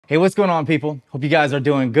Hey, what's going on, people? Hope you guys are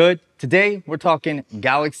doing good. Today, we're talking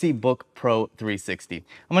Galaxy Book Pro 360.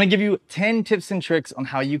 I'm gonna give you 10 tips and tricks on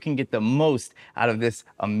how you can get the most out of this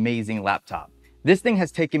amazing laptop. This thing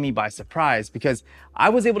has taken me by surprise because I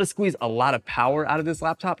was able to squeeze a lot of power out of this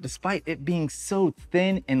laptop despite it being so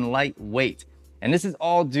thin and lightweight. And this is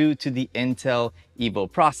all due to the Intel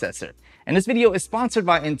Evo processor. And this video is sponsored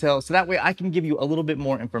by Intel, so that way I can give you a little bit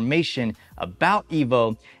more information about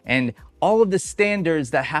Evo and all of the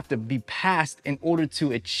standards that have to be passed in order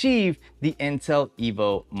to achieve the Intel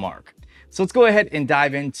Evo mark. So let's go ahead and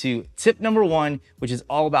dive into tip number one, which is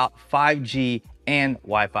all about 5G and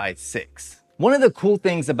Wi-Fi 6. One of the cool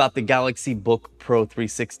things about the Galaxy Book Pro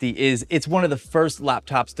 360 is it's one of the first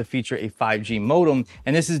laptops to feature a 5G modem,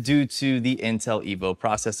 and this is due to the Intel Evo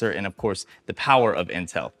processor and of course the power of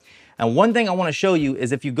Intel. And one thing I want to show you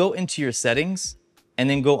is if you go into your settings and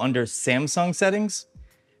then go under Samsung settings,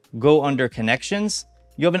 go under connections,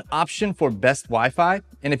 you have an option for best Wi-Fi.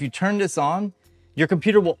 And if you turn this on, your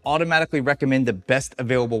computer will automatically recommend the best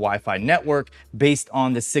available Wi-Fi network based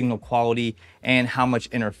on the signal quality and how much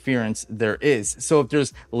interference there is. So if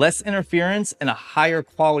there's less interference and a higher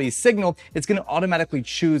quality signal, it's going to automatically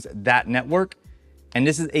choose that network. And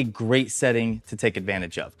this is a great setting to take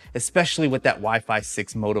advantage of, especially with that Wi-Fi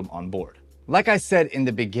 6 modem on board. Like I said in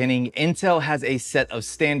the beginning, Intel has a set of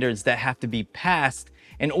standards that have to be passed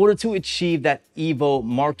in order to achieve that Evo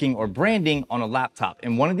marking or branding on a laptop.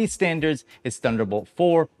 And one of these standards is Thunderbolt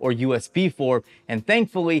 4 or USB 4. And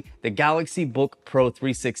thankfully, the Galaxy Book Pro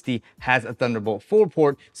 360 has a Thunderbolt 4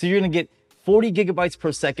 port. So you're gonna get 40 gigabytes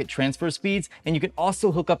per second transfer speeds, and you can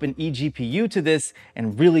also hook up an eGPU to this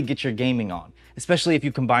and really get your gaming on, especially if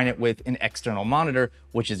you combine it with an external monitor,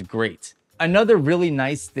 which is great. Another really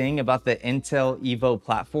nice thing about the Intel Evo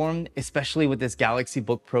platform, especially with this Galaxy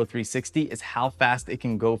Book Pro 360, is how fast it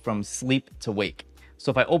can go from sleep to wake. So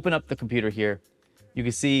if I open up the computer here, you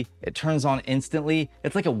can see it turns on instantly.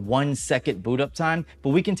 It's like a 1 second boot up time, but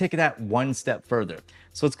we can take that one step further.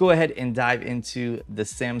 So let's go ahead and dive into the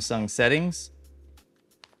Samsung settings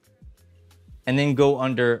and then go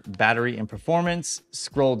under battery and performance,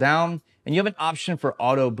 scroll down, and you have an option for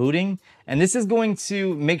auto booting. And this is going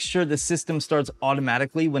to make sure the system starts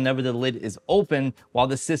automatically whenever the lid is open while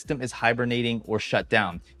the system is hibernating or shut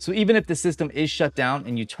down. So even if the system is shut down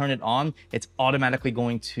and you turn it on, it's automatically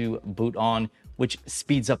going to boot on, which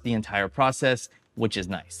speeds up the entire process, which is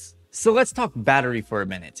nice. So let's talk battery for a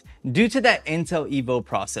minute. Due to that Intel Evo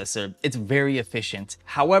processor, it's very efficient.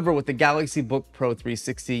 However, with the Galaxy Book Pro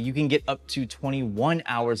 360, you can get up to 21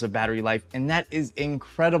 hours of battery life, and that is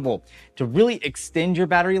incredible. To really extend your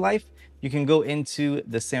battery life, you can go into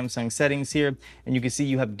the Samsung settings here, and you can see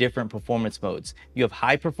you have different performance modes. You have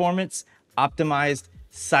high performance, optimized,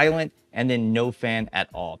 silent, and then no fan at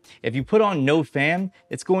all. If you put on no fan,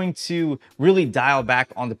 it's going to really dial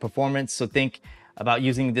back on the performance. So think about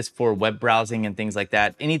using this for web browsing and things like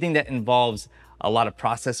that. Anything that involves a lot of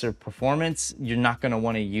processor performance, you're not gonna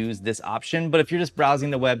wanna use this option. But if you're just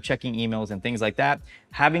browsing the web, checking emails and things like that,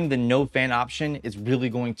 having the no fan option is really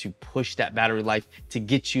going to push that battery life to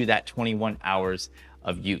get you that 21 hours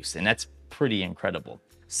of use. And that's pretty incredible.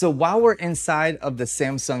 So while we're inside of the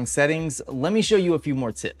Samsung settings, let me show you a few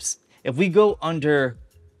more tips. If we go under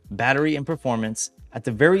battery and performance, at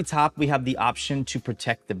the very top, we have the option to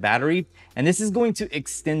protect the battery, and this is going to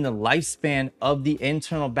extend the lifespan of the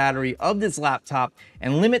internal battery of this laptop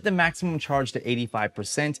and limit the maximum charge to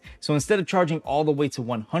 85%. So instead of charging all the way to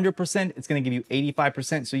 100%, it's going to give you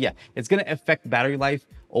 85%. So yeah, it's going to affect battery life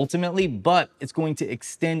ultimately, but it's going to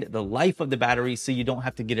extend the life of the battery so you don't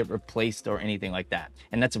have to get it replaced or anything like that.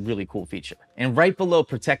 And that's a really cool feature. And right below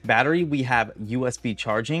protect battery, we have USB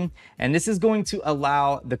charging, and this is going to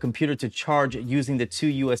allow the computer to charge using the two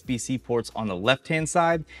USB-C ports on the left-hand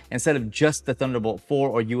side instead of just the Thunderbolt 4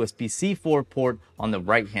 or USB-C 4 port on the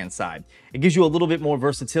right-hand side. It gives you a little bit more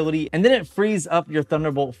versatility, and then it frees up your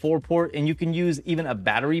Thunderbolt 4 port, and you can use even a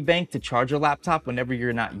battery bank to charge your laptop whenever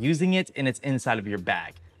you're not using it and it's inside of your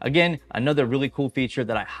bag. Again, another really cool feature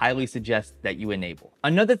that I highly suggest that you enable.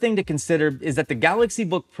 Another thing to consider is that the Galaxy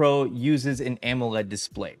Book Pro uses an AMOLED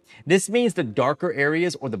display. This means the darker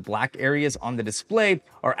areas or the black areas on the display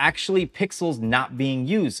are actually pixels not being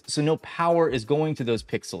used, so no power is going to those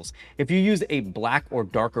pixels. If you use a black or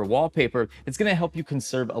darker wallpaper, it's gonna help you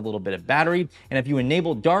conserve a little bit of battery, and if you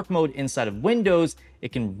enable dark mode inside of Windows,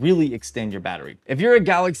 it can really extend your battery. If you're a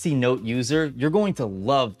Galaxy Note user, you're going to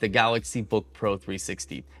love the Galaxy Book Pro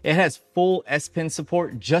 360. It has full S Pen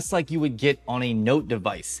support just like you would get on a Note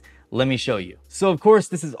device. Let me show you. So of course,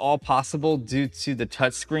 this is all possible due to the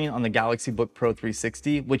touchscreen on the Galaxy Book Pro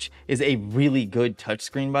 360, which is a really good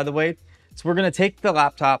touchscreen, by the way. So we're gonna take the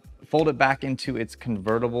laptop, fold it back into its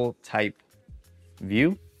convertible type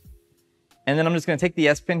view. And then I'm just gonna take the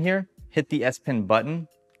S Pen here, hit the S Pen button,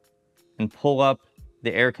 and pull up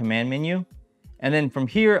the Air command menu. And then from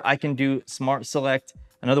here, I can do Smart Select.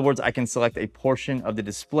 In other words, I can select a portion of the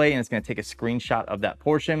display and it's gonna take a screenshot of that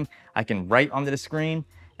portion. I can write onto the screen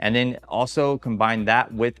and then also combine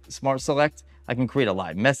that with Smart Select. I can create a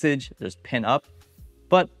live message, there's pin up,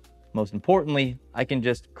 but most importantly, I can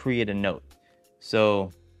just create a note.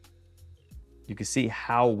 So you can see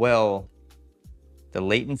how well the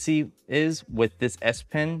latency is with this S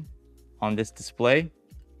Pen on this display.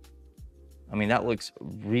 I mean, that looks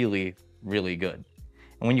really, really good.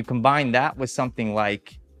 And when you combine that with something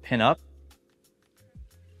like pin up,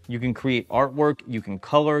 you can create artwork, you can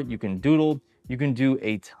color, you can doodle, you can do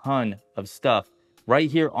a ton of stuff right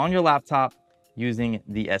here on your laptop using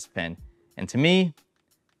the S Pen. And to me,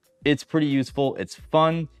 it's pretty useful, it's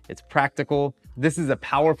fun, it's practical. This is a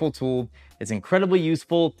powerful tool, it's incredibly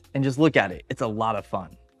useful, and just look at it, it's a lot of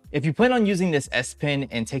fun. If you plan on using this S Pen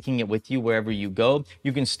and taking it with you wherever you go,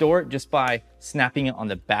 you can store it just by snapping it on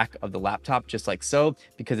the back of the laptop, just like so,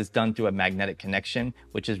 because it's done through a magnetic connection,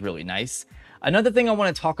 which is really nice. Another thing I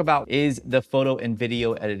want to talk about is the photo and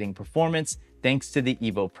video editing performance, thanks to the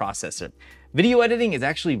Evo processor. Video editing is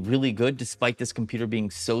actually really good despite this computer being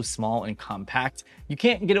so small and compact. You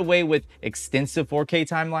can't get away with extensive 4K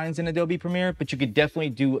timelines in Adobe Premiere, but you could definitely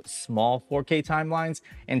do small 4K timelines,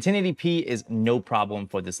 and 1080p is no problem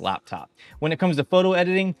for this laptop. When it comes to photo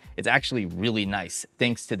editing, it's actually really nice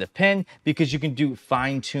thanks to the pen because you can do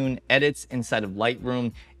fine-tune edits inside of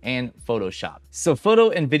Lightroom and Photoshop. So photo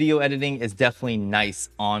and video editing is definitely nice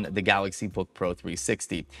on the Galaxy Book Pro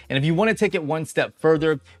 360. And if you want to take it one step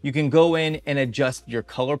further, you can go in and adjust your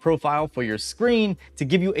color profile for your screen to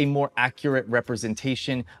give you a more accurate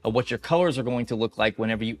representation of what your colors are going to look like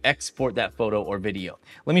whenever you export that photo or video.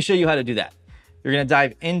 Let me show you how to do that. You're going to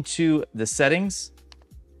dive into the settings.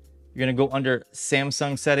 You're going to go under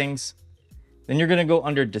Samsung settings. Then you're going to go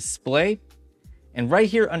under display. And right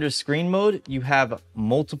here under screen mode, you have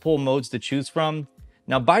multiple modes to choose from.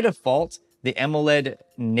 Now by default, the AMOLED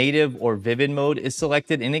native or vivid mode is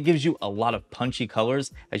selected and it gives you a lot of punchy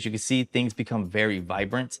colors. As you can see, things become very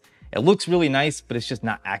vibrant. It looks really nice, but it's just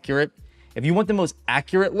not accurate. If you want the most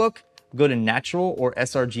accurate look, go to natural or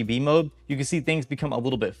sRGB mode. You can see things become a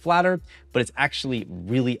little bit flatter, but it's actually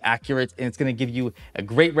really accurate and it's gonna give you a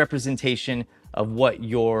great representation of what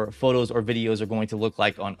your photos or videos are going to look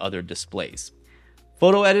like on other displays.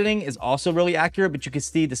 Photo editing is also really accurate, but you can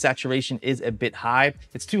see the saturation is a bit high.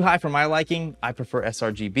 It's too high for my liking. I prefer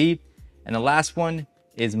sRGB. And the last one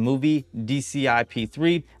is Movie DCI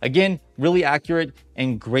P3. Again, really accurate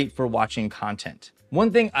and great for watching content.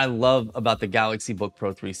 One thing I love about the Galaxy Book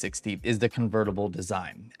Pro 360 is the convertible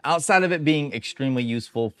design. Outside of it being extremely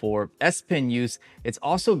useful for S Pen use, it's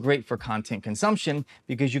also great for content consumption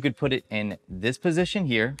because you could put it in this position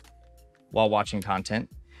here while watching content.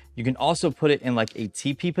 You can also put it in like a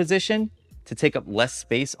TP position to take up less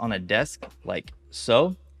space on a desk, like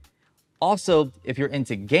so. Also, if you're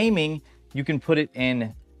into gaming, you can put it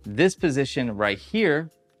in this position right here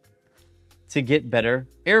to get better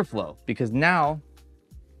airflow because now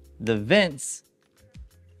the vents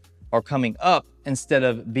are coming up instead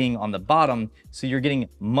of being on the bottom. So you're getting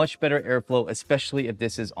much better airflow, especially if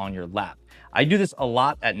this is on your lap. I do this a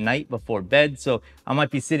lot at night before bed. So I might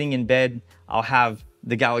be sitting in bed. I'll have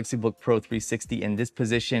the Galaxy Book Pro 360 in this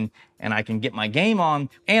position and I can get my game on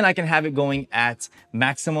and I can have it going at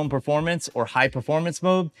maximum performance or high performance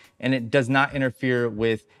mode and it does not interfere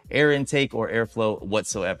with air intake or airflow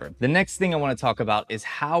whatsoever. The next thing I want to talk about is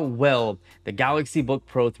how well the Galaxy Book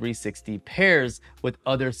Pro 360 pairs with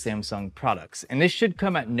other Samsung products. And this should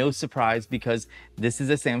come at no surprise because this is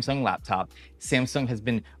a Samsung laptop. Samsung has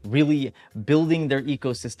been really building their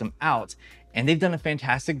ecosystem out and they've done a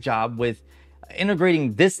fantastic job with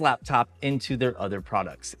integrating this laptop into their other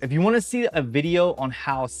products. If you want to see a video on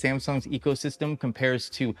how Samsung's ecosystem compares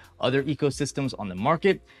to other ecosystems on the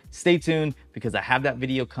market, stay tuned because I have that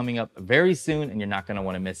video coming up very soon and you're not going to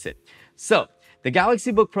want to miss it. So the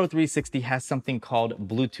Galaxy Book Pro 360 has something called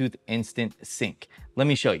Bluetooth Instant Sync. Let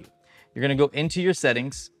me show you. You're going to go into your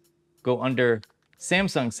settings, go under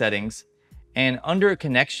Samsung settings, and under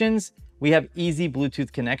connections, we have easy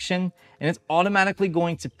Bluetooth connection, and it's automatically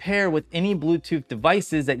going to pair with any Bluetooth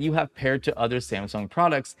devices that you have paired to other Samsung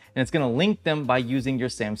products, and it's gonna link them by using your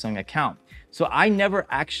Samsung account. So I never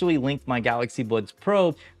actually linked my Galaxy Buds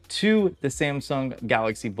Pro to the Samsung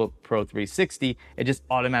Galaxy Book Pro 360, it just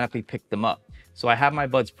automatically picked them up. So I have my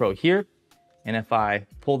Buds Pro here, and if I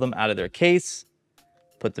pull them out of their case,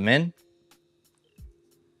 put them in,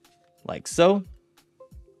 like so.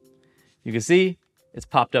 You can see it's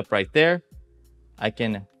popped up right there. I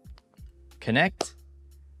can connect,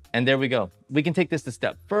 and there we go. We can take this a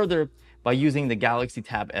step further by using the Galaxy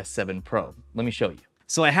Tab S7 Pro. Let me show you.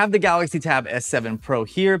 So I have the Galaxy Tab S7 Pro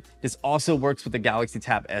here. This also works with the Galaxy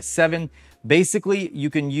Tab S7. Basically, you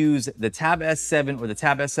can use the Tab S7 or the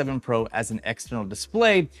Tab S7 Pro as an external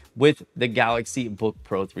display with the Galaxy Book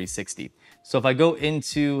Pro 360. So if I go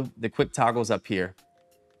into the quick toggles up here,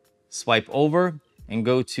 swipe over and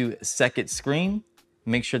go to second screen,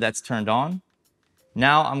 make sure that's turned on.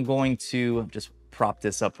 Now I'm going to just prop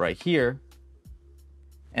this up right here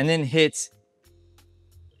and then hit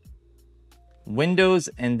Windows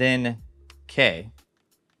and then K.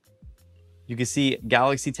 You can see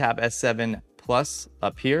Galaxy Tab S7 Plus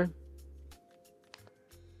up here.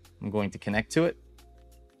 I'm going to connect to it.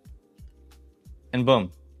 And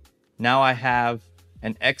boom. Now I have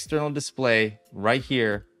an external display right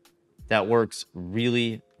here that works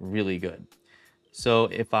really, really good. So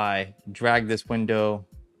if I drag this window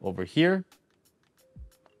over here,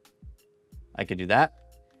 I could do that.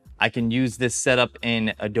 I can use this setup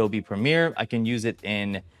in Adobe Premiere. I can use it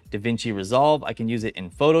in DaVinci Resolve. I can use it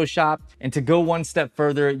in Photoshop. And to go one step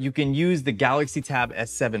further, you can use the Galaxy Tab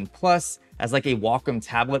S7 Plus as like a Wacom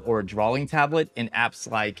tablet or a drawing tablet in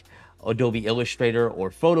apps like Adobe Illustrator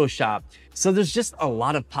or Photoshop. So there's just a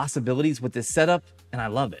lot of possibilities with this setup, and I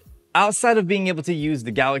love it. Outside of being able to use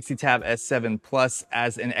the Galaxy Tab S7 Plus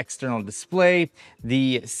as an external display,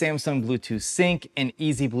 the Samsung Bluetooth Sync and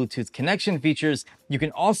easy Bluetooth connection features, you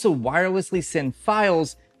can also wirelessly send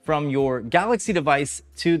files from your Galaxy device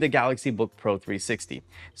to the Galaxy Book Pro 360.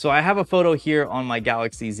 So I have a photo here on my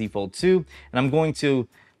Galaxy Z Fold 2, and I'm going to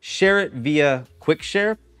share it via Quick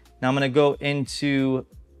Share. Now I'm going to go into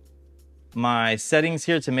my settings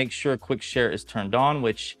here to make sure Quick Share is turned on,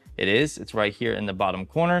 which it is. It's right here in the bottom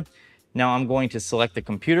corner. Now I'm going to select the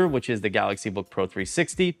computer, which is the Galaxy Book Pro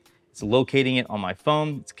 360. It's locating it on my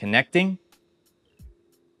phone. It's connecting.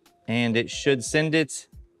 And it should send it,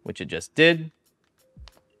 which it just did.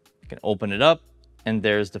 You can open it up, and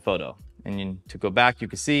there's the photo. And to go back, you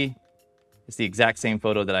can see it's the exact same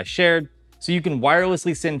photo that I shared. So you can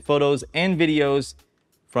wirelessly send photos and videos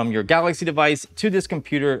from your Galaxy device to this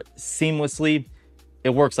computer seamlessly. It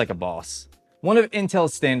works like a boss. One of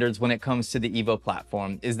Intel's standards when it comes to the Evo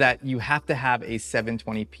platform is that you have to have a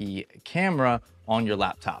 720p camera on your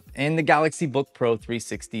laptop, and the Galaxy Book Pro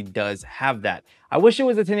 360 does have that. I wish it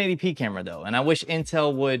was a 1080p camera though, and I wish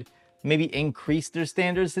Intel would maybe increase their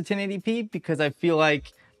standards to 1080p, because I feel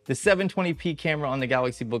like the 720p camera on the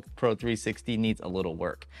Galaxy Book Pro 360 needs a little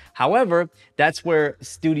work. However, that's where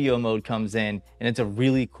studio mode comes in, and it's a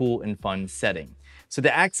really cool and fun setting. So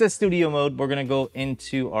to access studio mode, we're gonna go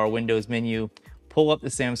into our Windows menu, pull up the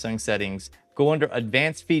Samsung settings, go under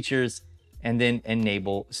advanced features, and then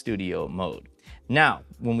enable studio mode. Now,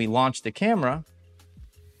 when we launch the camera,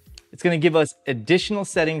 it's gonna give us additional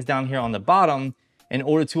settings down here on the bottom in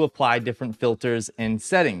order to apply different filters and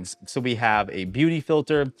settings. So we have a beauty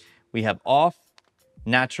filter, we have off,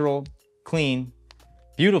 natural, clean,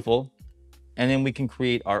 beautiful, and then we can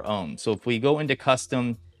create our own. So if we go into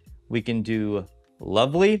custom, we can do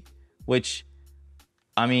lovely, which,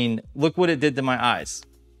 I mean, look what it did to my eyes.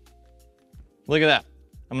 Look at that.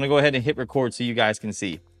 I'm gonna go ahead and hit record so you guys can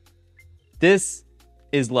see. This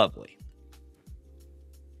is lovely.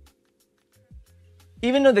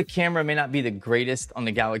 Even though the camera may not be the greatest on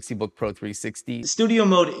the Galaxy Book Pro 360, studio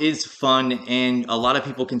mode is fun and a lot of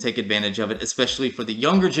people can take advantage of it, especially for the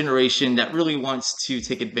younger generation that really wants to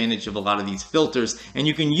take advantage of a lot of these filters. And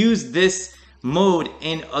you can use this mode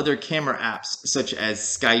in other camera apps such as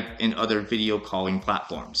Skype and other video calling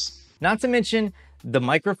platforms. Not to mention, the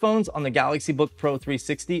microphones on the Galaxy Book Pro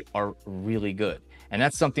 360 are really good, and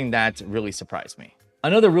that's something that really surprised me.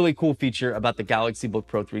 Another really cool feature about the Galaxy Book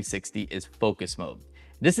Pro 360 is focus mode.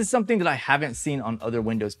 This is something that I haven't seen on other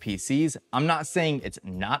Windows PCs. I'm not saying it's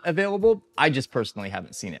not available, I just personally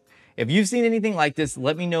haven't seen it. If you've seen anything like this,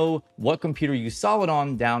 let me know what computer you saw it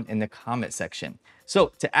on down in the comment section.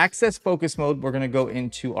 So to access focus mode, we're gonna go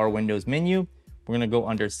into our Windows menu. We're gonna go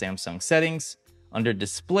under Samsung settings. Under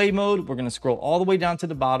display mode, we're gonna scroll all the way down to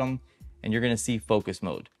the bottom and you're gonna see focus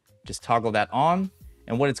mode. Just toggle that on.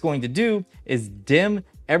 And what it's going to do is dim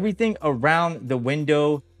everything around the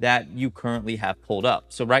window that you currently have pulled up.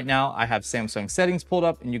 So right now I have Samsung settings pulled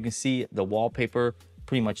up and you can see the wallpaper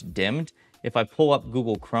pretty much dimmed. If I pull up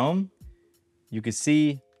Google Chrome, you can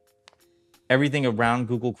see everything around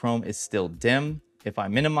Google Chrome is still dim. If I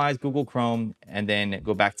minimize Google Chrome and then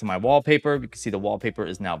go back to my wallpaper, you can see the wallpaper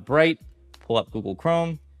is now bright. Pull up Google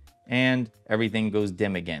Chrome and everything goes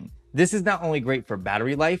dim again. This is not only great for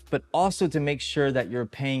battery life, but also to make sure that you're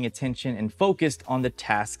paying attention and focused on the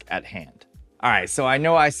task at hand. All right, so I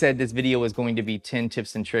know I said this video was going to be 10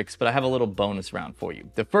 tips and tricks, but I have a little bonus round for you.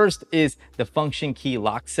 The first is the function key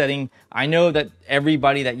lock setting. I know that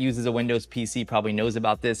everybody that uses a Windows PC probably knows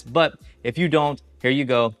about this, but if you don't, here you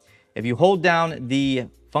go. If you hold down the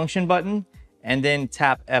function button and then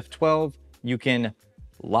tap F12, you can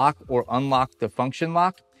lock or unlock the function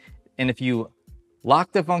lock. And if you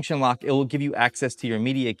lock the function lock, it will give you access to your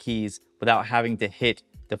media keys without having to hit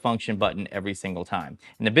the function button every single time.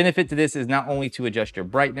 And the benefit to this is not only to adjust your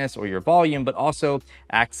brightness or your volume, but also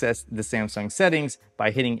access the Samsung settings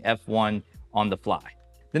by hitting F1 on the fly.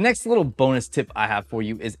 The next little bonus tip I have for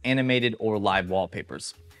you is animated or live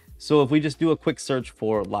wallpapers. So if we just do a quick search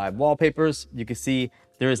for live wallpapers, you can see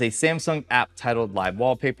there is a Samsung app titled Live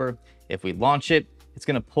Wallpaper. If we launch it, it's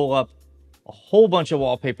gonna pull up a whole bunch of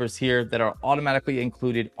wallpapers here that are automatically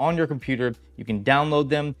included on your computer. You can download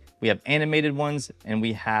them. We have animated ones and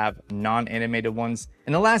we have non-animated ones.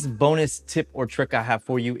 And the last bonus tip or trick I have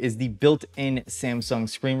for you is the built-in Samsung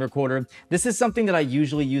screen recorder. This is something that I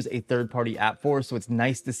usually use a third-party app for, so it's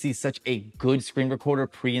nice to see such a good screen recorder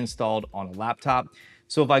pre-installed on a laptop.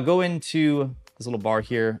 So if I go into this little bar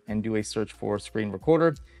here and do a search for screen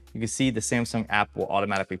recorder, you can see the Samsung app will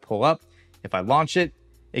automatically pull up. If I launch it,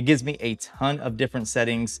 it gives me a ton of different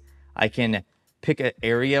settings. I can pick an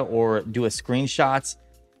area or do a screenshot.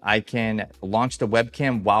 I can launch the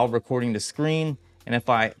webcam while recording the screen. And if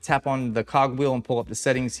I tap on the cogwheel and pull up the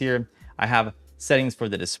settings here, I have settings for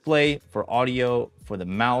the display, for audio, for the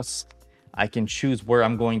mouse. I can choose where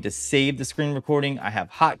I'm going to save the screen recording. I have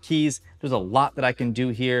hotkeys. There's a lot that I can do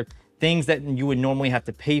here, things that you would normally have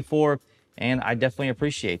to pay for. And I definitely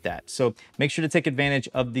appreciate that. So make sure to take advantage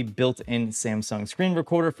of the built-in Samsung screen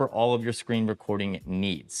recorder for all of your screen recording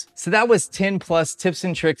needs. So that was 10 plus tips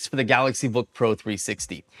and tricks for the Galaxy Book Pro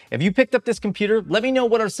 360. If you picked up this computer, let me know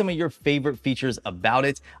what are some of your favorite features about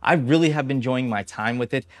it. I really have been enjoying my time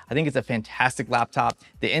with it. I think it's a fantastic laptop.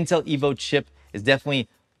 The Intel Evo chip is definitely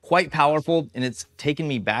quite powerful, and it's taken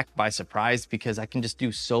me back by surprise because I can just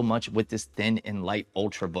do so much with this thin and light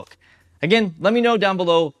Ultrabook. Again, let me know down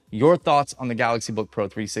below your thoughts on the Galaxy Book Pro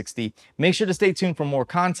 360. Make sure to stay tuned for more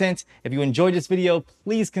content. If you enjoyed this video,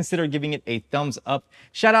 please consider giving it a thumbs up.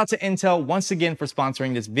 Shout out to Intel once again for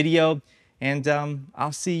sponsoring this video. And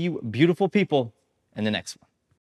I'll see you beautiful people in the next one.